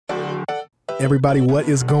Everybody, what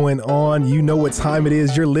is going on? You know what time it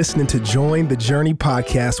is. You're listening to Join the Journey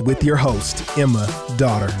podcast with your host, Emma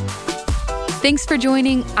Daughter. Thanks for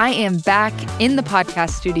joining. I am back in the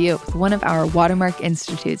podcast studio with one of our Watermark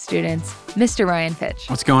Institute students, Mr. Ryan Fitch.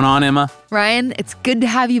 What's going on, Emma? Ryan, it's good to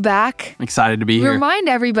have you back. I'm excited to be here. Remind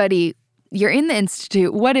everybody, you're in the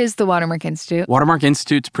Institute. What is the Watermark Institute? Watermark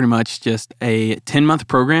Institute's pretty much just a 10-month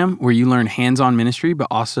program where you learn hands-on ministry, but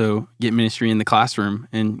also get ministry in the classroom.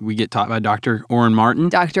 And we get taught by Dr. Orrin Martin.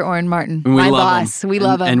 Dr. Orrin Martin, my boss. We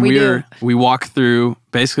love him. And we we walk through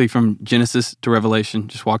basically from Genesis to Revelation,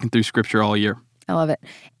 just walking through Scripture all year. I love it.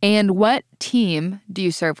 And what team do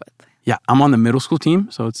you serve with? Yeah, I'm on the middle school team,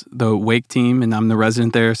 so it's the Wake team, and I'm the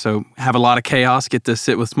resident there, so have a lot of chaos, get to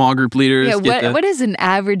sit with small group leaders. Yeah, what is an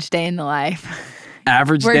average day in the life?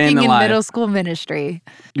 Average day in the life. Working in middle school ministry.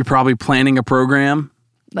 You're probably planning a program.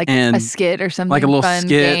 Like a skit or something. Like a little fun skit,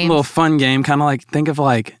 game. a little fun game, kind of like, think of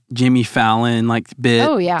like Jimmy Fallon, like bit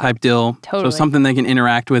type deal. Totally. So something they can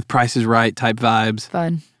interact with, Price is Right type vibes.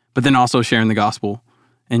 Fun. But then also sharing the gospel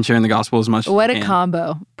and sharing the gospel as much as What you a can.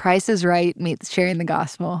 combo. Price is Right meets sharing the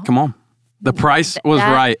gospel. Come on. The price was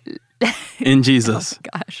right in Jesus. Oh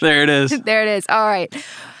my gosh. There it is. There it is. All right.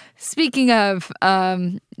 Speaking of,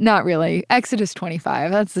 not really, Exodus 25.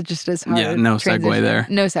 That's just as hard. Yeah, no segue there.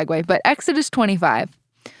 No segue. But Exodus 25,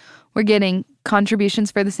 we're getting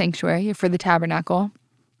contributions for the sanctuary, for the tabernacle.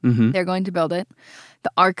 Mm-hmm. They're going to build it.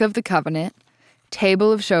 The Ark of the Covenant,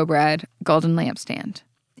 table of showbread, golden lampstand.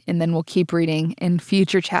 And then we'll keep reading in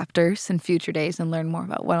future chapters and future days and learn more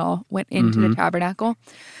about what all went into the tabernacle.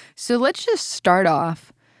 So let's just start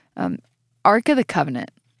off. Ark of the Covenant.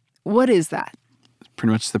 What is that?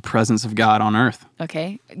 Pretty much the presence of God on earth.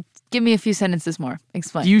 Okay. Give me a few sentences more.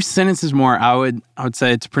 Explain. A few sentences more. I would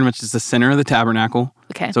say it's pretty much just the center of the tabernacle.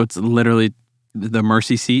 Okay. So it's literally the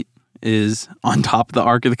mercy seat is on top of the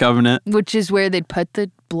Ark of the Covenant. Which is where they'd put the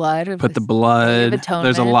blood. Put the blood.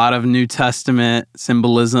 There's a lot of New Testament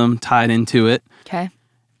symbolism tied into it. Okay.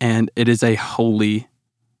 And it is a holy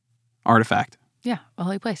artifact. Yeah, a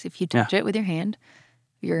holy place. If you touch it with your hand,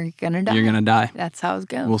 you're going to die. You're going to die. That's how it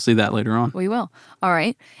goes. We'll see that later on. We will. All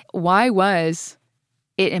right. Why was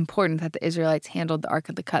it important that the Israelites handled the Ark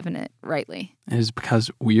of the Covenant rightly? It is because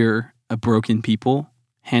we're a broken people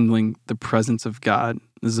handling the presence of God.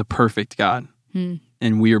 This is a perfect God.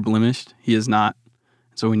 And we are blemished. He is not.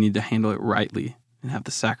 So we need to handle it rightly and have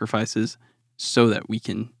the sacrifices so that we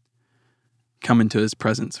can come into his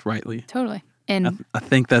presence rightly. Totally. And I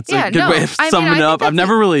think that's a good way of summing it up. I've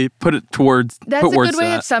never really put words to that. That's a good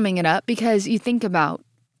way of summing it up, because you think about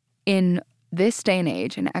in this day and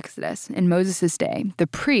age, in Exodus, in Moses' day, the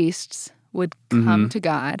priests would come to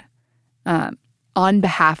God on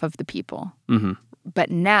behalf of the people. Mm-hmm.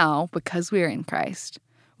 But now, because we are in Christ,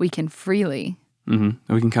 we can freely...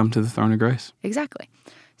 We can come to the throne of grace. Exactly.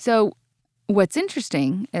 So what's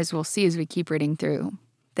interesting, as we'll see as we keep reading through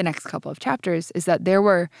the next couple of chapters, is that there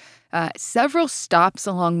were several stops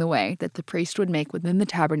along the way that the priest would make within the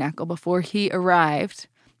tabernacle before he arrived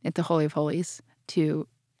at the Holy of Holies to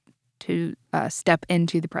step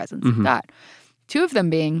into the presence of God. Two of them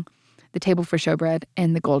being the table for showbread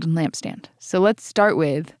and the golden lampstand. So let's start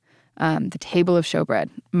with the table of showbread.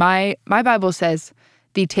 My Bible says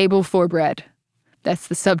the table for bread. That's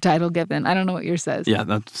the subtitle given. I don't know what yours says. Yeah,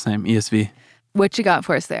 that's the same. ESV. What you got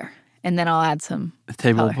for us there? And then I'll add some The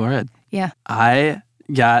table color. of bread. Yeah. I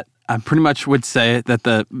pretty much would say that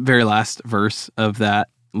the very last verse of that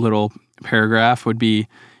little paragraph would be,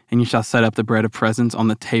 and you shall set up the bread of presence on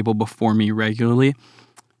the table before me regularly.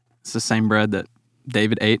 It's the same bread that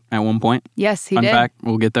David ate at one point. Yes, he Fun did. fact,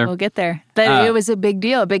 we'll get there. We'll get there. But it was a big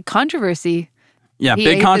deal, a big controversy. Yeah, He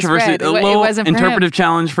big ate controversy. this bread. A It little wasn't for him. interpretive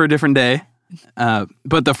challenge for a different day.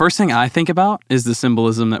 But the first thing I think about is the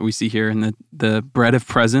symbolism that we see here in the bread of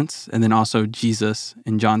presence, and then also Jesus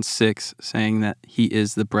in John 6 saying that he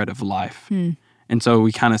is the bread of life. And so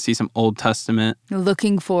we kind of see some Old Testament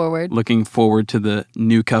Looking forward. to the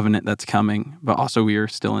new covenant that's coming, but also we are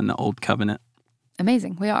still in the old covenant.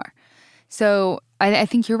 Amazing. We are. So I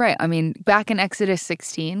think you're right. I mean, back in Exodus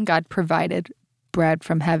 16, God provided bread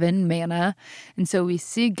from heaven, manna. And so we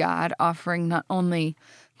see God offering not only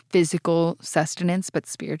physical sustenance, but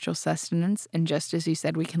spiritual sustenance. And just as you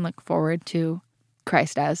said, we can look forward to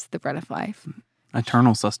Christ as the bread of life.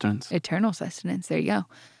 Eternal sustenance. Eternal sustenance. There you go.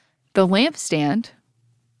 The lampstand,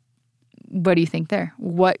 what do you think there?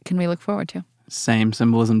 What can we look forward to? Same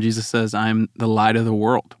symbolism. Jesus says, I'm the light of the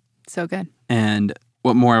world. So good. And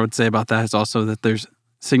what more I would say about that is also that there's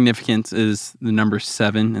significance is the number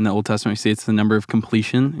 7 in the Old Testament. We see it's the number of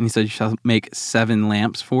completion. And he said, you shall make 7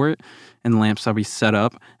 lamps for it, and the lamps shall be set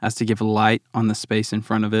up as to give light on the space in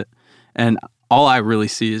front of it. And all I really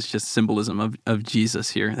see is just symbolism of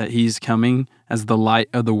Jesus here, that he's coming as the light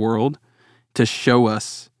of the world to show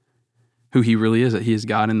us who he really is, that he is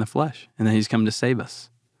God in the flesh, and that he's come to save us.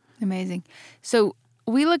 Amazing. So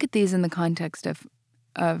we look at these in the context of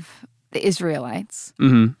the Israelites,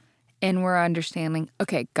 Mm-hmm. and we're understanding,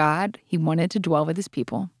 okay, God, he wanted to dwell with his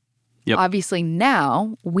people. Yep. Obviously,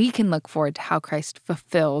 now we can look forward to how Christ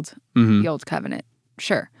fulfilled Mm-hmm. the Old Covenant.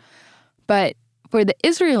 Sure. But for the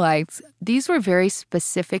Israelites, these were very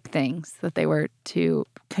specific things that they were to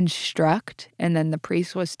construct, and then the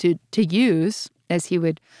priest was to use as he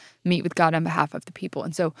would meet with God on behalf of the people.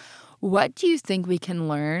 And so what do you think we can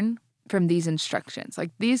learn from these instructions?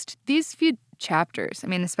 Like these few chapters, I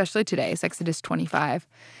mean, especially today, it's Exodus 25.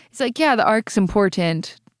 It's like, yeah, the ark's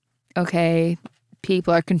important. Okay,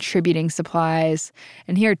 people are contributing supplies.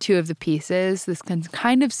 And here are two of the pieces. This can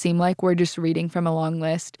kind of seem like we're just reading from a long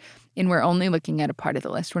list, and we're only looking at a part of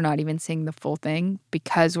the list. We're not even seeing the full thing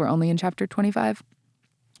because we're only in chapter 25.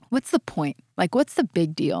 What's the point? Like, what's the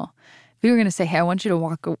big deal? If we were going to say, hey, I want you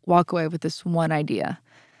to walk away with this one idea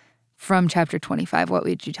from chapter 25, what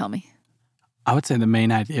would you tell me? I would say the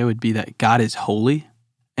main idea would be that God is holy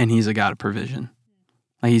and he's a God of provision.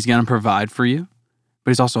 Like he's going to provide for you,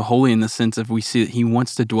 but he's also holy in the sense of we see that he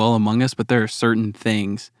wants to dwell among us, but there are certain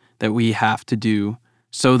things that we have to do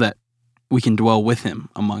so that we can dwell with him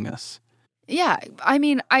among us. Yeah, I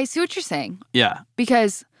mean, I see what you're saying. Yeah.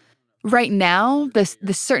 Because right now,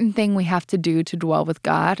 the certain thing we have to do to dwell with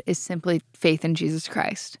God is simply faith in Jesus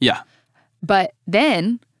Christ. Yeah. But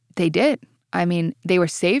then they did. I mean, they were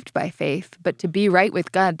saved by faith, but to be right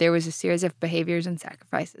with God, there was a series of behaviors and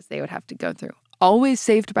sacrifices they would have to go through. Always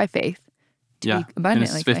saved by faith. Yeah.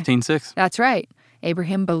 Abundantly. Genesis 15:6. That's right.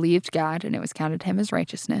 Abraham believed God, and it was counted to him as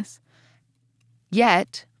righteousness.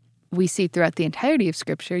 Yet, we see throughout the entirety of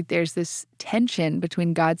Scripture, there's this tension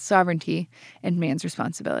between God's sovereignty and man's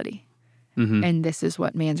responsibility. Mm-hmm. And this is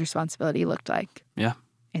what man's responsibility looked like. Yeah.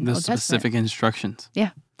 In The Old Testament. specific instructions.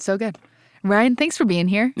 Yeah, so good. Ryan, thanks for being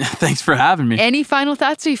here. Thanks for having me. Any final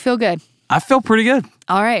thoughts, or you feel good? I feel pretty good.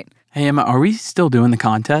 All right. Hey, Emma, are we still doing the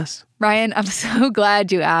contest? Ryan, I'm so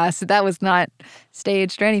glad you asked. That was not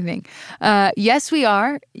staged or anything. Yes, we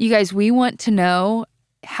are. You guys, we want to know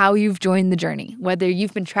how you've joined the journey, whether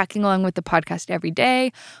you've been tracking along with the podcast every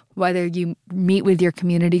day, whether you meet with your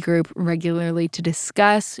community group regularly to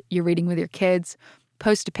discuss your reading with your kids,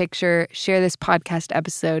 post a picture, share this podcast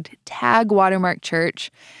episode, tag Watermark Church.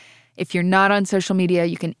 If you're not on social media,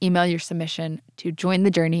 you can email your submission to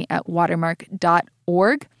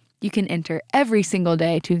jointhejourney@watermark.org. You can enter every single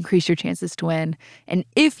day to increase your chances to win. And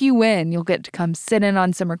if you win, you'll get to come sit in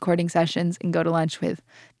on some recording sessions and go to lunch with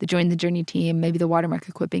the Join the Journey team, maybe the Watermark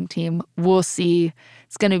equipping team. We'll see.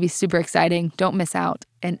 It's going to be super exciting. Don't miss out.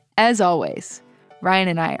 And as always, Ryan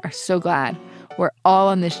and I are so glad we're all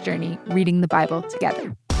on this journey reading the Bible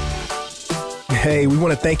together. Hey, we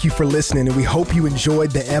want to thank you for listening, and we hope you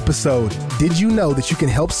enjoyed the episode. Did you know that you can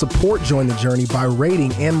help support Join the Journey by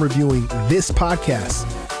rating and reviewing this podcast?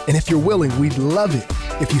 And if you're willing, we'd love it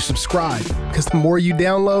if you subscribe, because the more you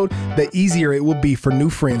download, the easier it will be for new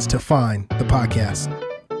friends to find the podcast.